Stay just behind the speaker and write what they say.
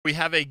We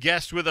have a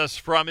guest with us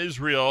from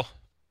Israel.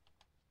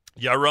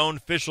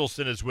 Yaron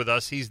Fishelson is with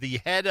us. He's the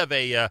head of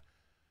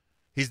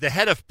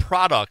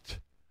product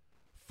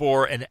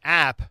for an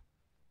app,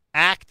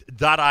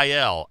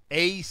 act.il,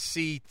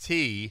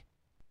 ACT.il,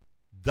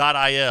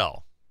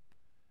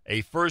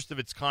 a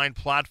first-of-its-kind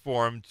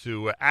platform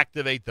to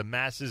activate the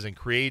masses and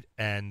create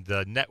and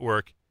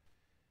network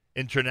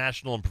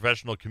international and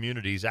professional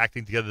communities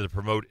acting together to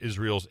promote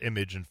Israel's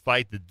image and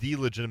fight the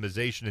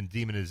delegitimization and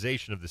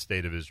demonization of the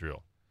State of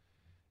Israel.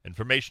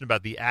 Information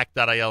about the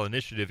act.il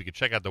initiative, you can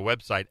check out the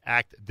website,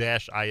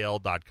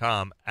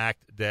 act-il.com,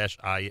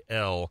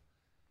 act-il.com.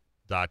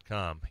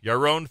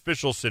 Yaron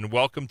Fishelson,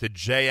 welcome to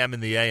JM in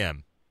the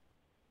AM.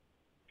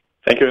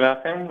 Thank you,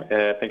 Nachum.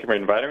 Thank you for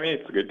inviting me.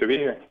 It's good to be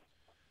here.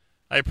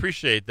 I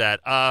appreciate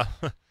that.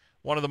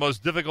 One of the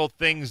most difficult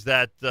things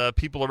that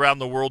people around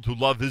the world who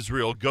love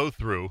Israel go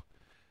through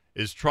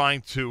is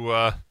trying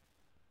to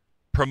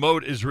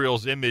promote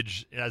Israel's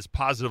image as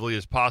positively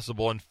as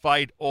possible and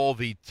fight all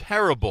the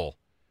terrible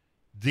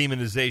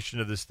demonization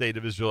of the State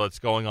of Israel that's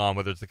going on,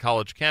 whether it's the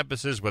college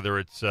campuses, whether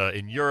it's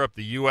in Europe,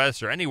 the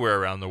U.S., or anywhere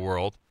around the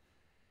world.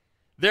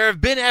 There have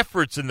been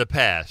efforts in the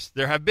past.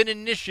 There have been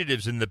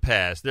initiatives in the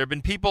past. There have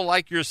been people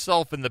like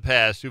yourself in the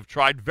past who've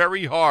tried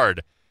very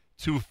hard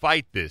to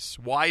fight this.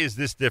 Why is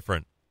this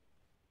different?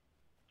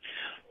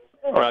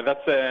 All right,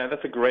 that's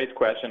a great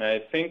question. I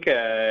think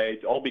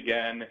it all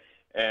began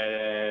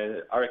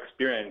our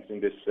experience in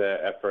this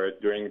effort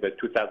during the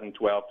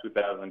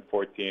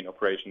 2012-2014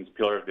 Operations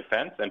Pillar of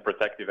Defense and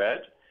Protective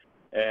Edge.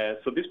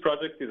 So this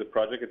project is a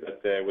project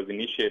that was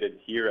initiated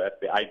here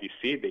at the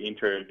IDC, the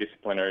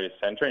Interdisciplinary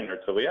Center in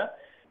Herzliya,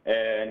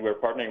 and we're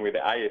partnering with the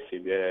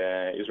IAC,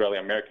 the Israeli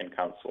American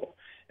Council.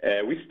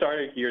 We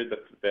started here the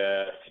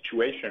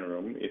Situation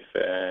Room, if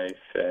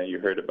you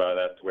heard about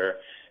that, where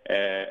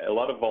a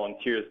lot of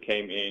volunteers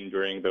came in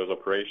during those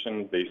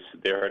operations. They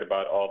heard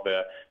about all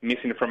the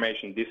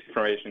misinformation,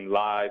 disinformation,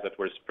 lies that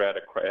were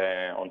spread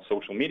on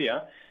social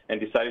media and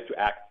decided to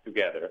act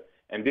together.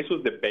 And this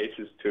was the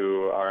basis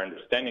to our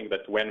understanding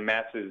that when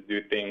masses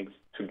do things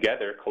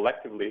together,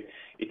 collectively,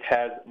 it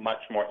has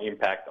much more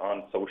impact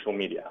on social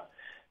media.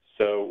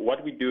 So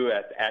what we do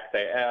at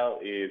ACT.il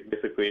is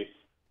basically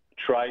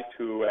try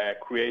to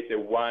create a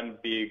one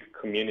big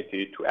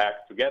community to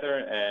act together.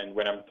 And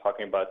when I'm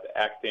talking about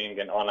acting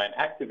and online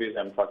activism,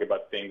 I'm talking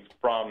about things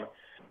from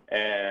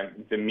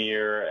the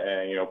mere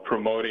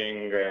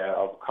promoting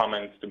of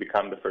comments to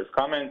become the first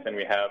comment. And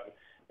we have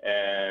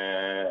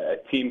a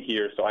team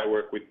here. So I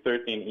work with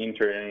 13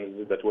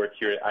 interns that work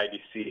here at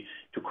IDC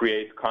to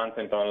create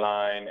content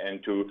online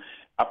and to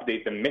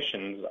update the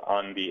missions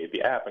on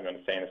the app. I'm going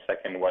to say in a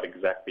second what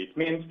exactly it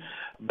means.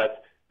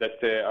 But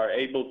that are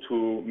able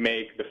to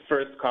make the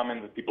first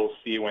comment that people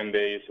see when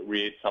they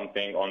read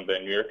something on the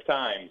New York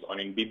Times,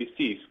 in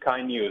BBC,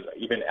 Sky News,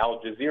 even Al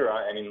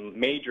Jazeera, and in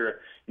major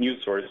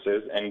news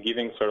sources, and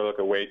giving sort of like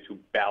a way to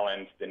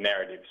balance the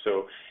narrative.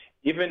 So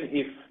even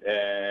if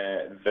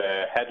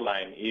the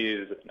headline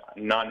is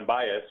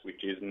non-biased,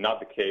 which is not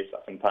the case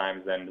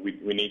oftentimes, and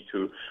we need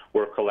to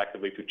work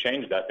collectively to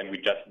change that, and we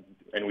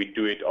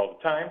do it all the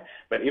time.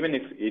 But even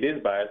if it is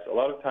biased, a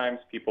lot of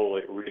times people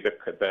read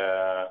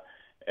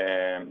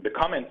the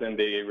comments and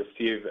they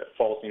receive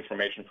false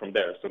information from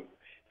there. So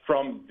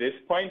from this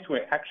point to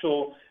an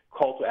actual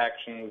call to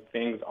action,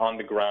 things on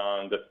the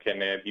ground that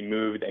can be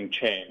moved and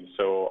changed.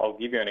 So I'll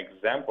give you an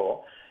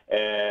example.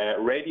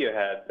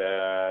 Radiohead,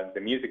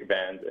 the music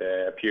band,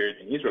 appeared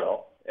in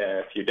Israel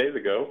a few days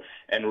ago,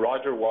 and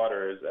Roger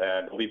Waters,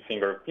 the lead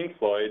singer of Pink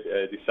Floyd,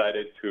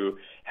 decided to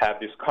have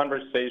this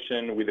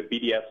conversation with the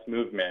BDS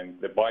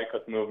movement, the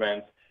boycott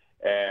movement,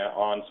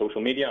 on social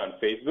media, on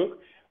Facebook.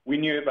 We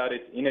knew about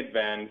it in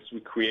advance. We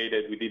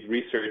did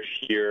research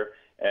here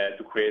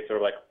to create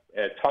sort of like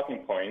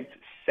talking points,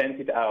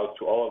 sent it out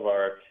to all of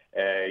our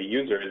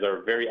users,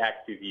 our very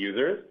active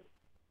users,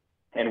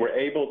 and we're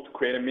able to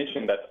create a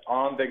mission that's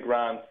on the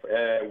ground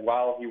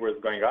while he was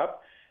going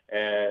up,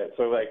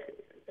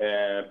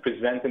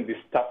 presenting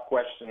these tough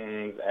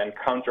questions and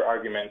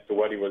counter-arguments to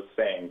what he was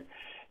saying.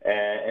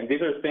 And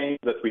these are things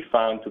that we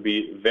found to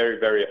be very,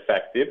 very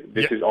effective.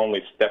 This is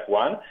only step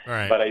one.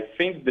 Right. But I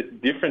think the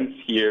difference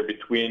here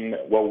between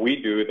what we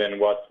do than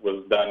what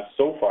was done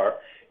so far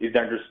is the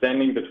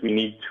understanding that we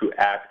need to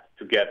act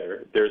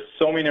together. There's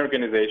so many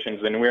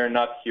organizations, and we're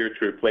not here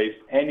to replace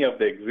any of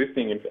the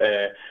existing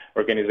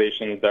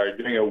organizations that are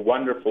doing a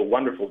wonderful,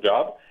 wonderful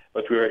job.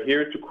 But we are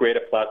here to create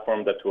a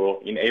platform that will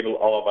enable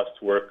all of us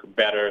to work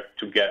better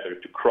together,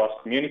 to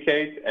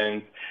cross-communicate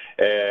and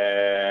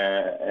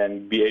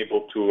be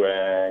able to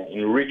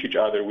enrich each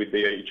other with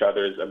each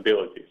other's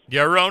abilities.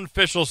 Yaron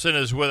Fishelson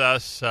is with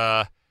us,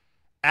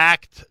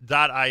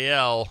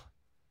 act.il.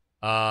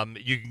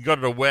 You can go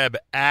to the web,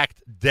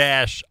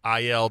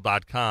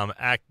 act-il.com,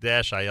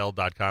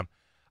 act-il.com.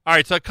 All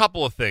right, so a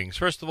couple of things.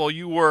 First of all,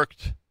 you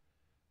worked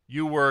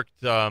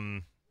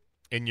in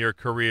your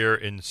career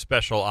in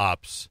special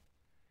ops.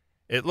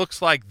 It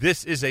looks like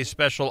this is a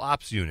special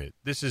ops unit.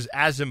 This is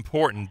as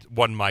important,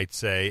 one might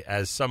say,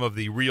 as some of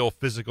the real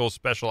physical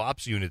special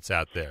ops units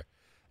out there.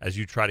 as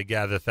you try to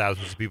gather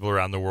thousands of people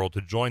around the world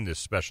to join this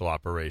special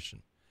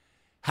operation.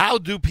 How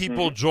do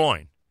people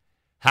join?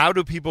 How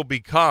do people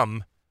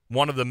become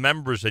one of the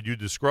members that you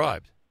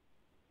described?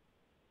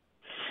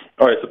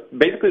 All right, so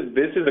basically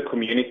this is a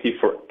community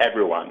for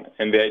everyone,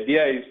 and the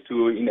idea is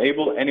to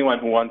enable anyone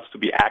who wants to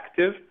be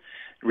active,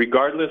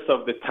 regardless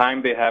of the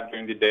time they have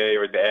during the day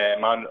or the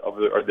amount of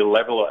or the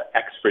level of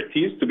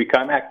expertise, to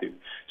become active.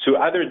 So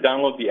either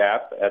download the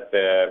app at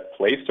the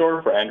Play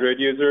Store for Android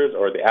users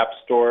or the App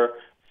Store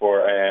for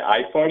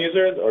iPhone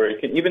users, or you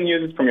can even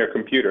use it from your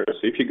computer.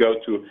 So if you go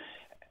to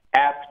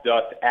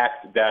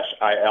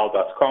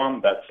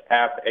app.act-il.com, that's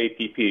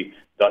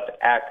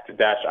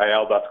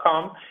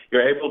app.act-il.com,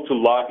 you're able to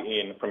log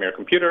in from your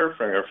computer,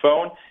 from your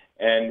phone,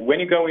 and when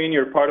you go in,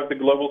 you're part of the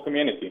global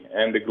community.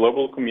 And the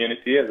global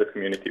community is a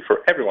community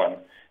for everyone.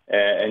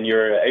 And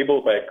you're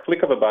able, by a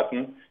click of a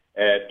button,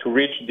 to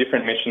reach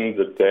different missions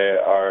that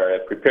are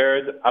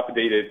prepared,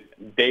 updated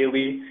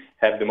daily,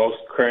 have the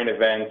most current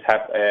events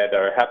that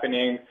are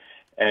happening,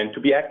 and to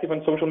be active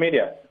on social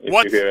media.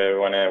 If you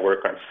want to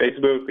work on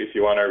Facebook, if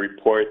you want to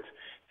report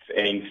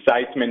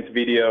incitement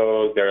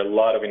videos, there are a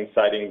lot of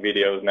inciting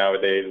videos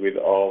nowadays with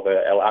all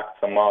the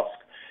Al-Aqsa Mosque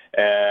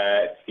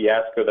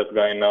fiasco that's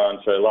going on.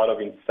 So a lot of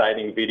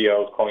inciting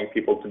videos calling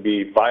people to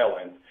be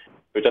violent.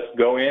 So just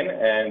go in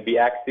and be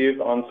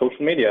active on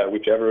social media,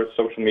 whichever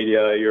social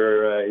media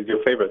is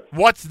your favorite.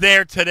 What's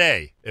there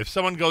today? If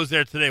someone goes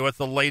there today, what's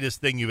the latest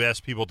thing you've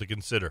asked people to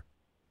consider?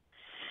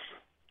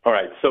 All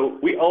right. So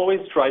we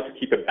always try to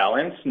keep a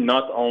balance,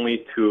 not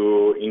only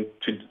to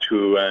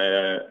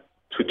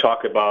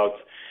talk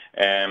about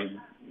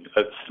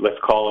let's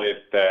call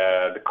it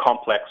the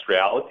complex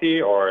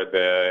reality or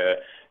the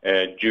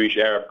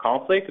Jewish-Arab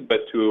conflict,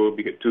 but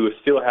to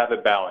still have a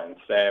balance.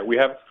 We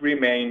have three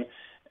main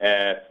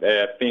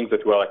things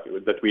that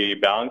we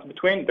balance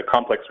between: the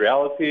complex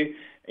reality,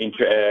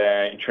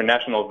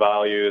 international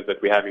values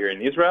that we have here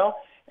in Israel,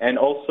 and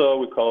also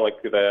we call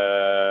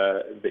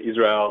the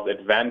Israel's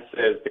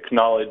advances,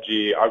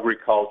 technology,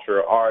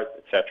 agriculture, art,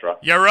 etc.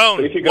 Yaron,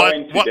 so if you go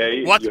in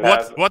today,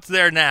 what's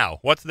there now?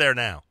 What's there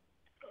now?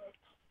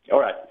 All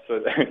right, so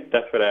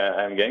that's what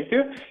I'm getting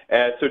to.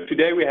 So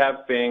today we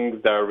have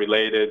things that are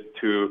related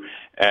to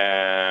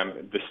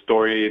the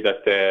story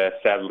that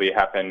sadly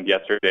happened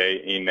yesterday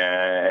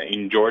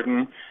in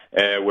Jordan,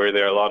 where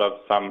there are a lot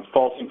of some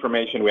false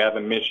information. We have a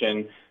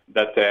mission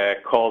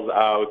that calls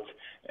out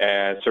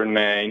certain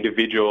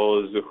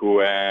individuals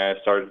who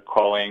started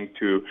calling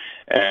to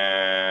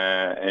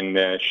and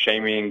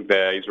shaming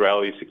the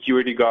Israeli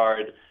security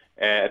guard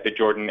at the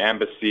Jordan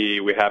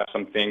embassy. We have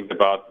some things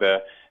about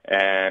the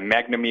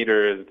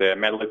magnometers, the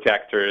metal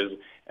detectors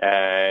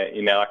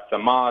in Al-Aqsa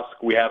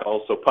Mosque. We have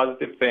also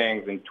positive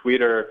things in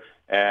Twitter,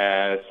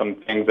 some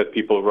things that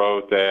people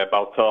wrote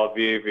about Tel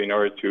Aviv in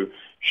order to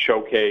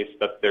showcase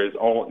that there's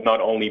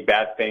not only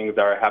bad things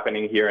that are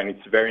happening here, and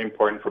it's very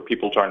important for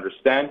people to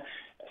understand,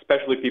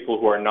 especially people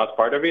who are not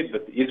part of it,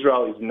 that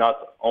Israel is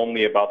not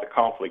only about the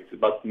conflict, it's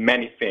about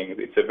many things.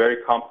 It's a very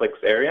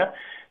complex area,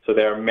 so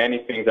there are many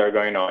things that are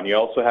going on. You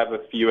also have a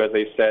few, as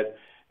I said,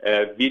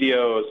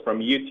 videos from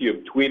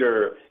YouTube,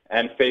 Twitter,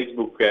 and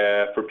Facebook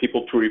for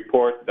people to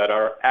report that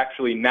are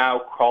actually now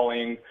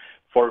calling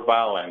for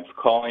violence,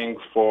 calling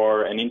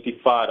for an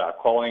intifada,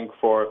 calling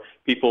for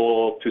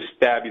people to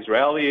stab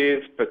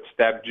Israelis, but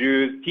stab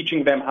Jews,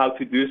 teaching them how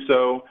to do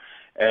so.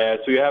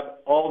 So you have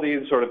all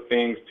these sort of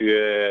things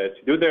to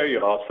do there. You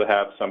also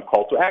have some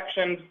call to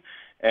actions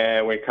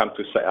when it comes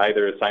to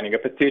either signing a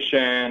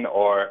petition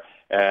or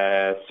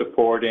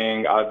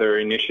supporting other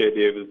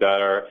initiatives that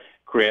are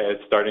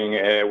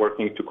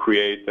working to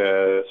create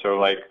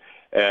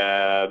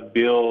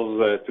bills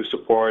to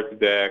support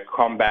the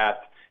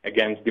combat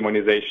against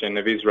demonization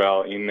of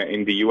Israel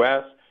in the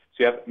U.S. So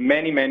you have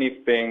many, many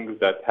things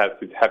that have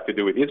to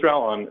do with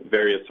Israel on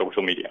various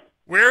social media.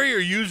 Where are your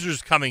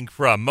users coming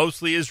from?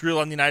 Mostly Israel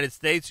and the United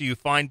States, or you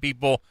find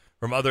people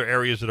from other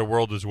areas of the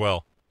world as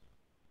well?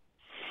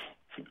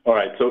 All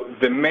right. So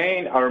the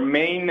main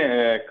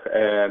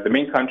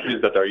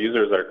countries that our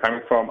users are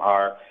coming from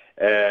are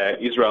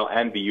Israel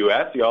and the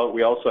U.S.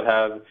 We also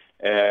have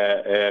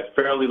a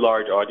fairly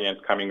large audience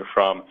coming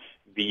from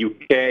the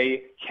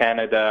U.K.,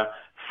 Canada,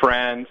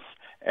 France,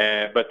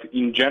 but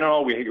in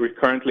general, we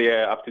currently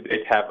up to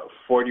date have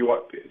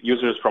 41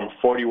 users from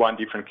 41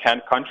 different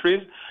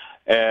countries.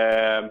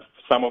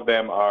 Some of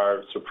them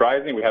are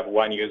surprising. We have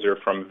one user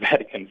from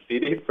Vatican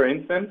City, for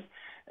instance.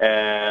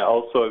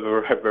 Also a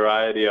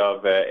variety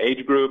of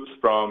age groups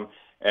from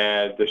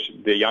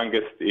the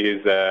youngest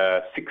is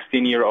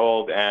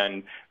 16-year-old,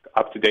 and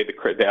up to date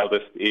the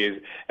eldest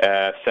is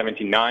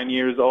 79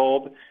 years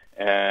old.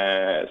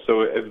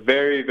 So a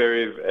very,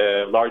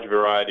 very large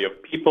variety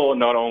of people,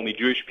 not only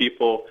Jewish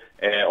people,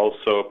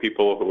 also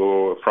people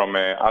who from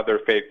other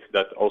faiths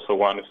that also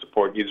want to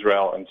support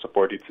Israel and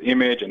support its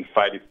image and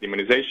fight its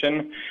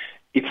demonization.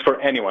 It's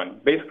for anyone.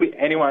 Basically,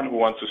 anyone who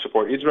wants to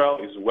support Israel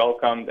is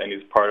welcomed and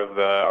is part of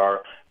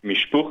our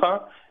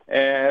mishpucha,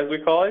 as we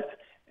call it.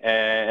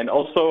 and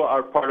also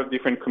are part of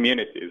different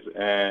communities.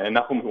 And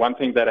Nahum, one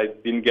thing that I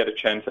didn't get a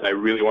chance and I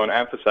really want to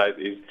emphasize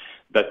is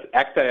that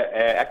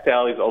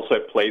ActL is also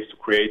a place to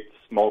create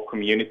small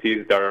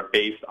communities that are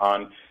based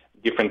on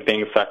different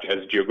things such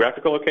as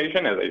geographical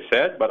location, as I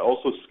said, but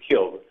also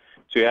skills.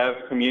 So you have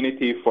a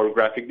community for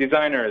graphic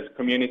designers,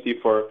 community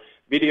for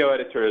video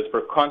editors,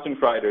 for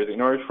content writers,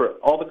 in order for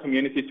all the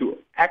community to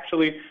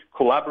actually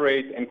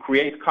collaborate and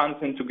create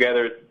content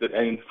together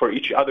and for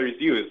each other's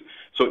use.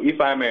 So if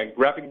I'm a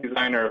graphic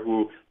designer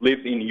who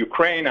lives in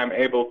Ukraine, I'm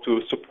able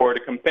to support a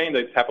campaign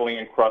that's happening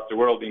across the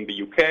world in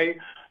the UK,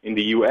 in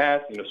the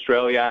US, in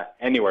Australia,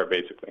 anywhere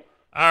basically.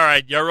 All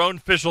right,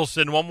 Yaron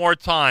Fishelson, one more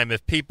time.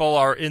 If people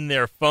are in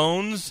their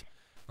phones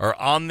or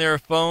on their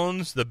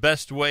phones, the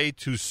best way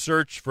to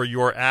search for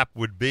your app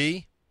would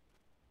be?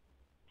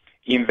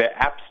 In the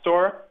App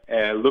Store,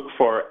 look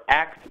for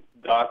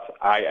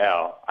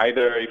act.il.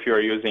 Either if you're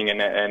using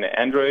an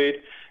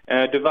Android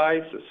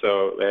device,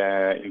 so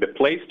in the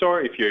Play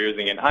Store, if you're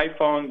using an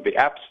iPhone, the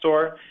App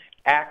Store,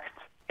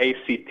 act.il.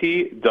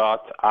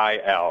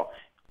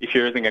 If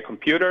you're using a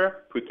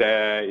computer,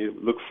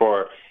 look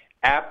for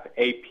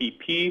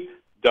app.il.com.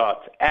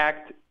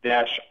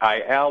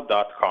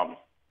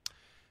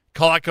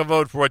 Kol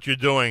hakavod for what you're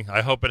doing.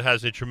 I hope it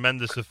has a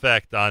tremendous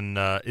effect on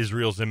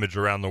Israel's image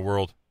around the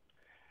world.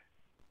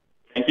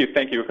 Thank you.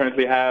 We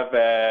currently have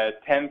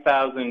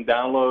 10,000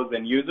 downloads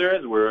and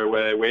users.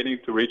 We're waiting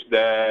to reach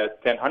the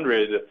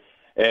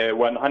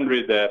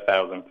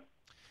 100,000.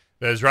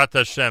 Bezrat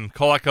Hashem.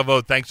 Kol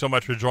hakavod. Thanks so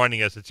much for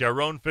joining us. It's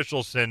Yaron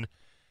Fishelson.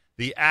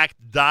 The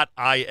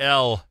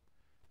Act.il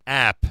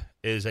app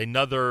is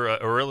another,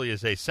 or really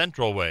is a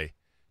central way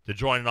to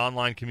join an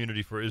online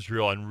community for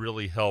Israel and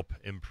really help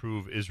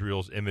improve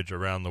Israel's image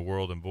around the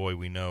world. And boy,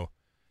 we know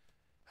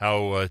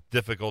how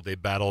difficult a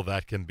battle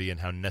that can be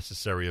and how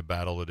necessary a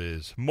battle it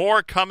is.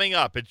 More coming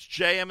up. It's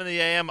JM in the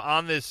AM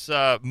on this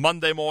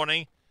Monday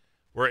morning.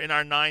 We're in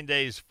our 9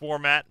 days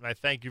format, and I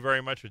thank you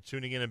very much for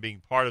tuning in and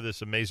being part of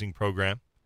this amazing program.